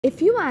If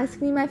you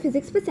ask me, my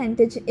physics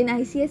percentage in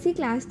ICSE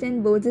class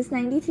 10 boards is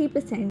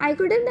 93%. I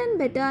could have done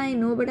better, I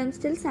know, but I'm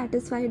still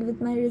satisfied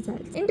with my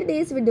results. In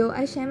today's video,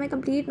 I share my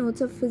complete notes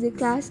of physics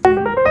class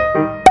 10.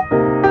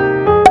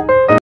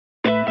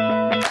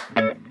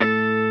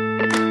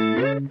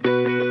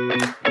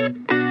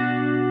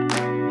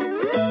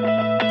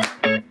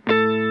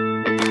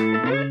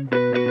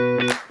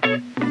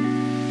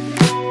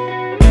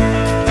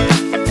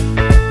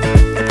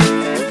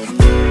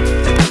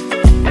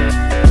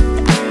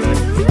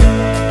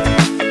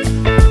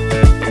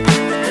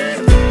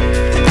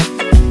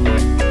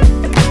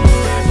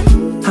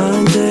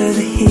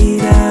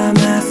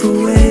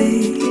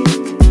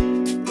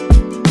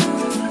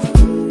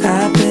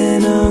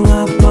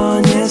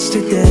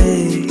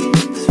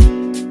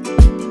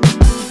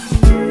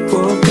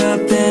 Woke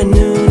up at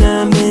noon,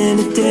 I'm in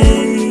a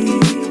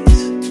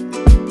daze.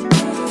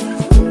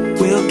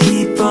 We'll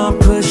keep on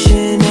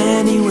pushing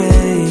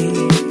anyways.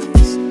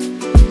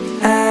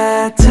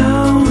 I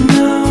don't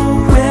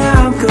know where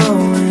I'm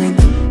going.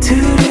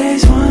 2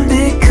 days, one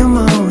big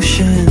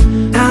commotion.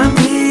 I'm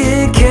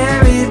being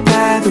carried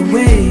by the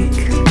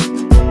wake.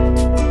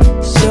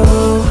 So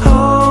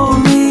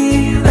hold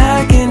me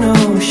like an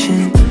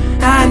ocean.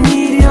 I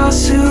need your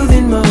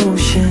soothing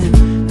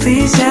motion.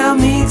 Please help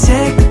me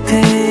take the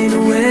pain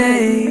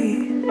away.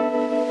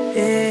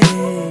 Yeah.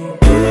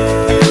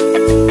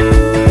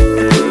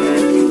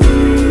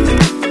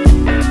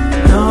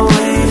 No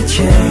way to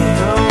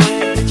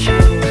change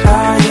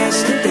our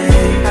yesterday.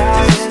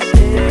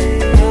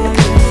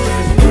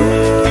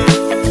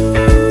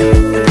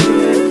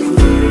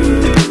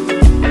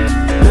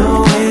 No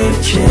way to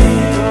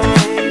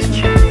change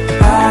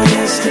our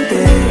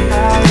yesterday.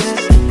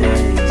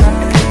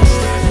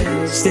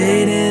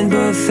 Stayed in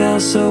but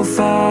felt so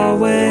far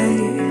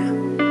away.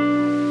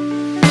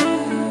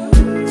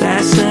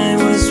 Last night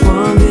was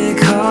one big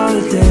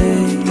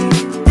holiday.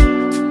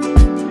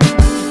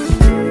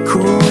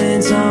 Cool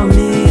winds on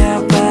me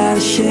out by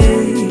the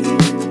shade.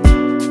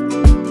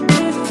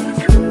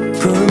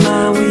 Put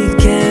my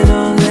weekend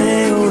on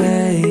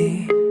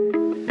layaway.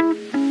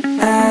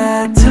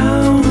 I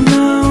don't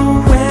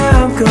know where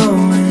I'm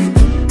going.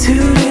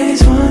 2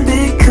 days, one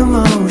big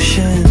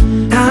commotion.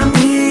 I'm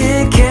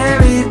being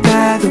carried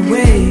by the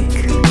wake.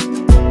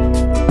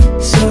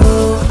 So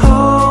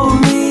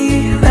hold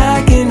me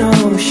like an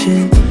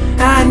ocean.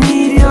 I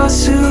need your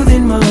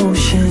soothing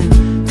motion.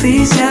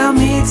 Please help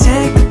me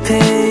take the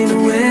pain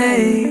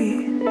away.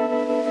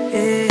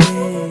 Yeah.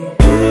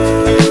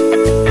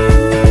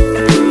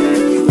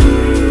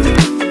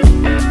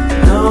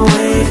 No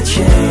way to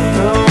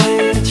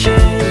change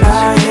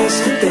our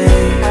yesterday.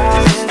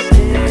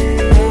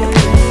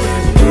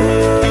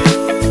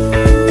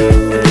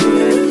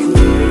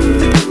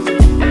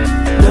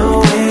 No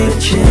way to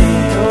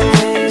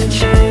change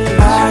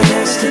our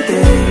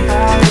yesterday.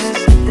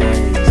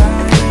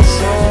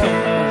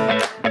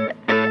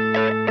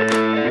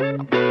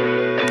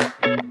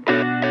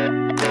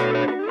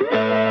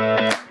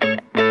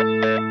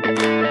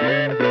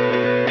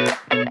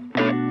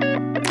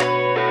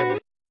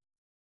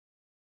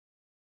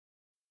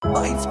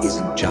 Life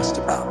isn't just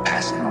about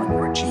passing on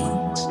your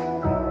genes.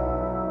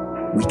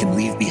 We can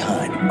leave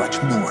behind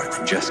much more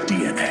than just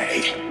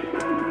DNA.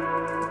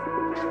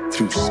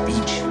 Through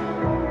speech,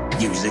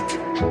 music,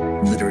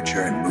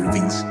 literature, and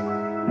movies,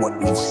 what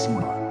we've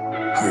seen,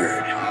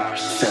 heard,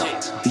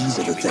 felt, these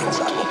are the things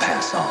I will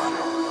pass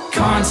on.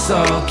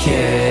 Console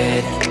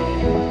kid,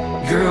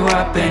 grew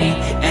up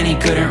and he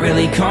couldn't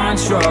really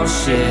control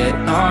shit.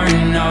 Oh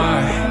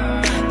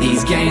no,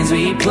 these games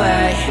we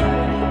play,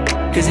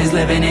 'cause he's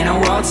living in a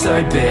world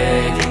so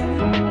big.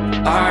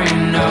 Oh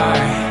no,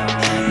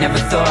 never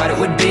thought it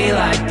would be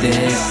like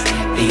this.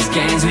 These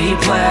games we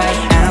play,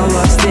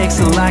 analog sticks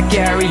are like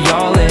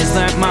areolas.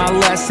 Learned my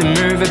lesson,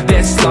 move a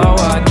bit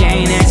slower.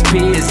 Gain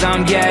XP as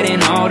I'm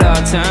getting older.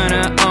 Turn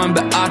her on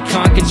but I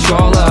can't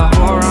control her.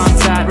 War on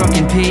tight,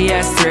 rocking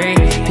PS3.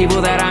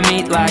 People that I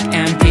meet like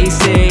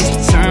NPCs.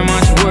 So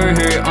much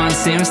woohoo on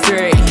Sims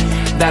 3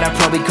 that I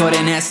probably caught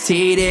an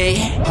STD.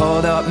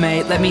 Hold up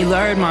mate, let me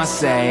load my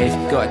save.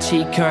 Got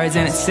cheat codes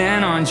and it's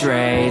San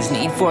Andreas.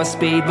 Need for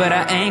speed but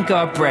I ain't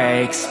got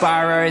brakes.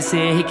 Spyro's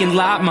here, he can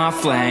light my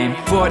flame.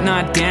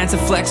 Fortnite dance, a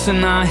flex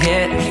when I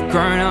hit.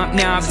 Grown up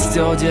now but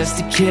still just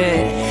a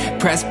kid.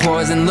 Press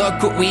pause and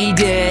look what we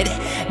did.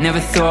 Never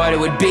thought it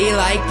would be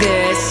like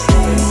this.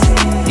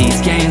 These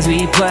games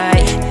we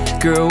play,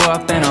 grew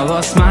up and I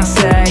lost my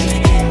say.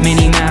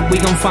 Mini-map, we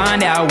gon'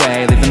 find our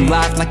way. Living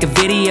life like a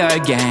video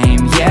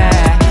game,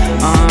 yeah.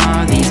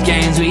 These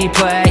games we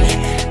play,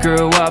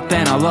 grew up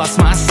and I lost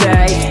my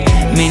say.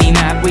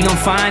 Mini-map, we gon'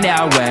 find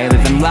our way.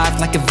 Living life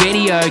like a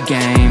video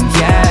game,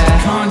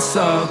 yeah.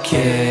 Console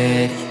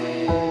kid,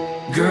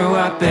 grew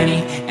up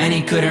and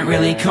he couldn't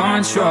really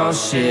control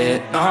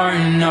shit. Oh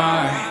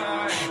no,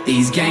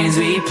 these games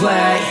we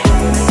play,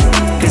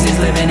 'cause he's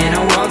living in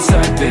a world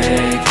so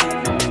big.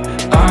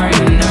 Oh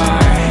no,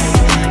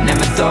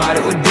 never thought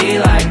it would be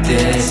like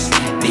this.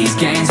 These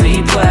games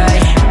we play,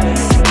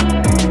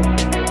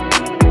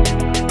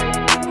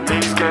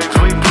 These games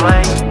we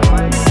play.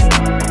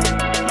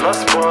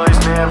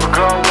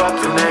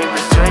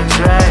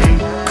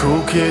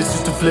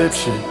 flip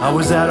shit. I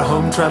was at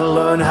home trying to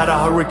learn how to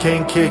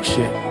hurricane kick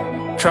shit.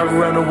 Travel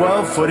around the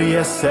world for the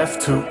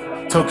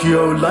SF2.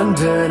 Tokyo,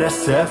 London,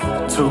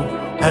 SF2.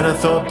 And I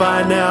thought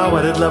by now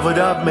I'd have leveled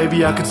up,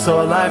 maybe I could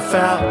sort life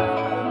out.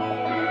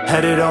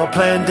 Had it all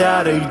planned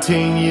out,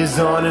 18 years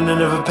on and I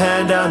never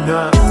panned out,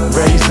 no.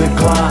 Raise the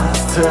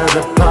glass to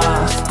the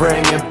past,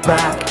 bring it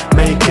back,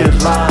 make it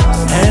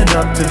last. Hand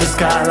up to the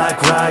sky like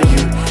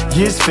Ryu,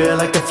 years feel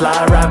like they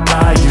fly right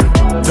by you.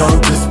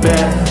 Don't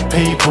despair,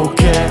 people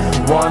care,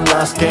 one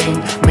last game,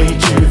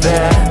 meet you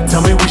there.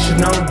 Tell me we should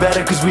know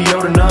better cause we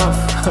old enough.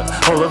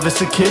 All of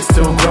us are kids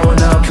still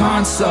growing up.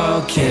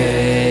 Console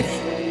kid,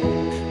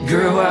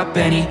 grew up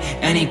and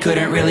he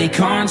couldn't really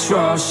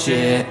control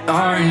shit.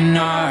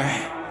 R&R,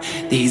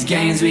 these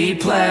games we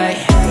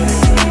play,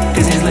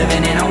 cause he's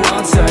living in a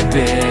world so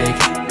big.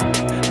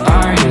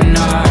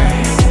 R&R,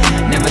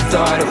 never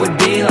thought it would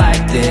be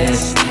like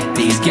this.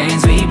 These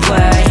games we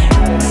play,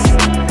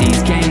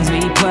 these games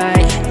we play.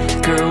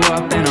 Grew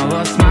up and I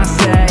lost my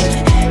say.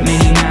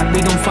 Mini-map,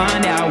 we gon'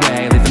 find our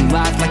way. Living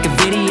life like a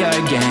video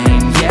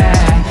game, yeah.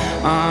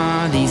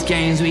 These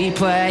games we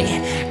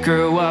play.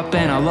 Grew up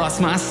and I lost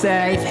my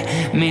save.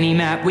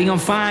 Mini-map, we gon'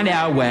 find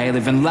our way.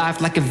 Living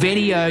life like a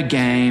video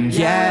game,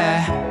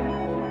 yeah.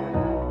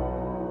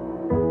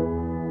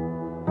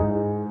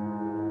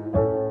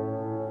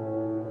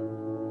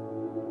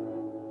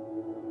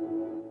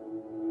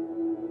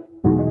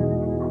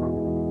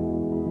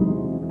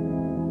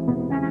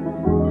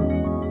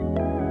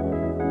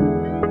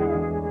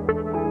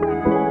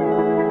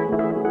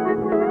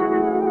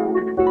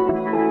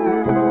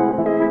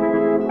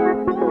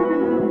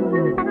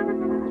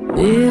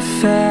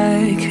 If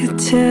I could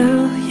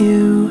tell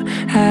you,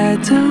 I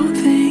don't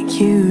think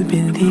you'd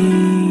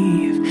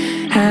believe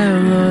how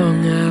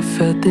long I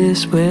felt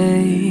this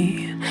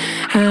way.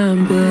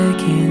 I'm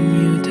begging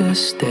you to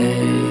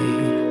stay.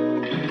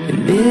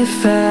 And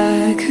if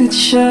I could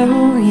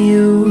show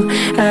you,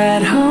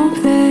 I'd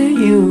hope that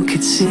you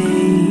could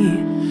see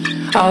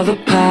all the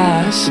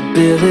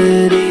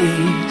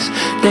possibilities.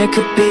 There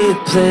could be a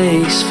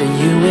place for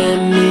you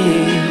and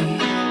me.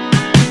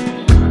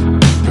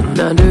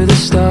 Under the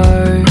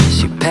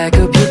stars, you pack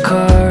up your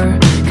car,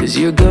 cause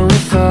you're going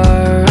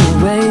far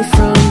away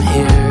from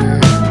here.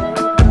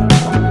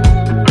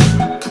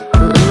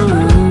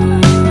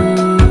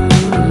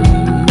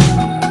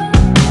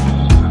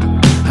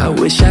 I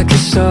wish I could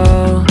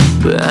stall,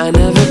 but I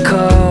never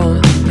call.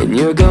 And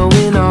you're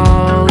going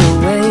all the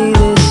way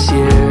this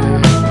year.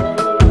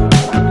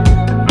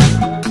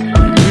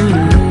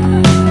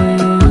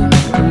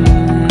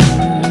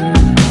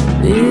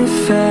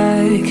 If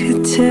I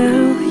could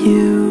tell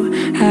you,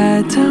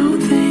 I don't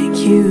think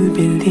you'd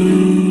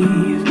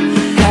believe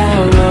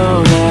how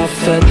long I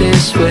felt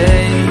this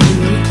way.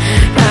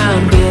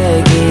 I'm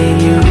begging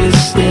you to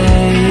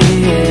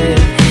stay.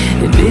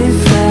 And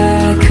if I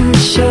could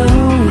show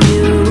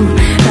you,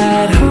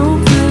 I'd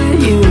hope that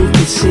you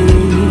could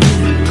see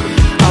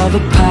all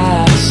the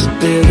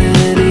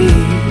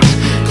possibilities.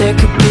 There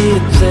could be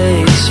a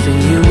place for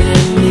you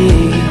and me.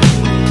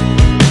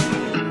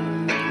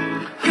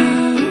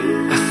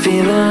 I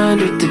feel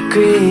 100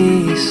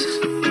 degrees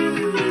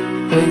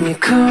when you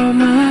call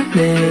my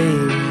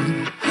name,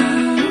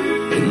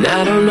 and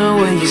I don't know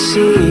what you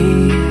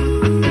see.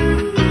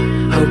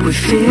 Hope we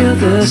feel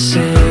the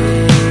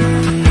same.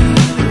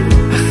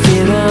 I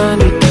feel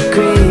 100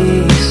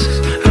 degrees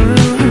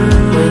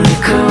when you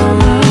call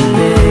my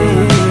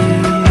name,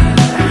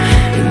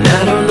 and I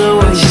don't know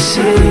what you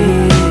see.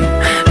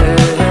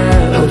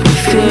 Hope we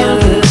feel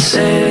the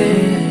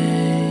same.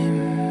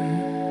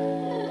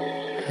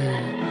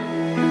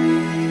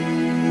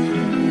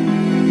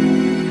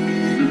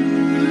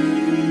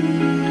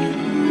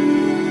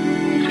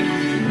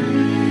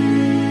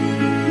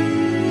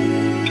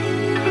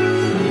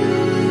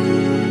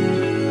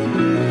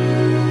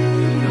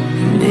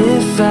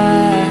 If I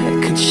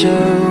could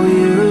show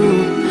you,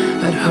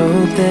 I'd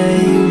hope that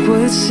you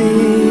would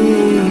see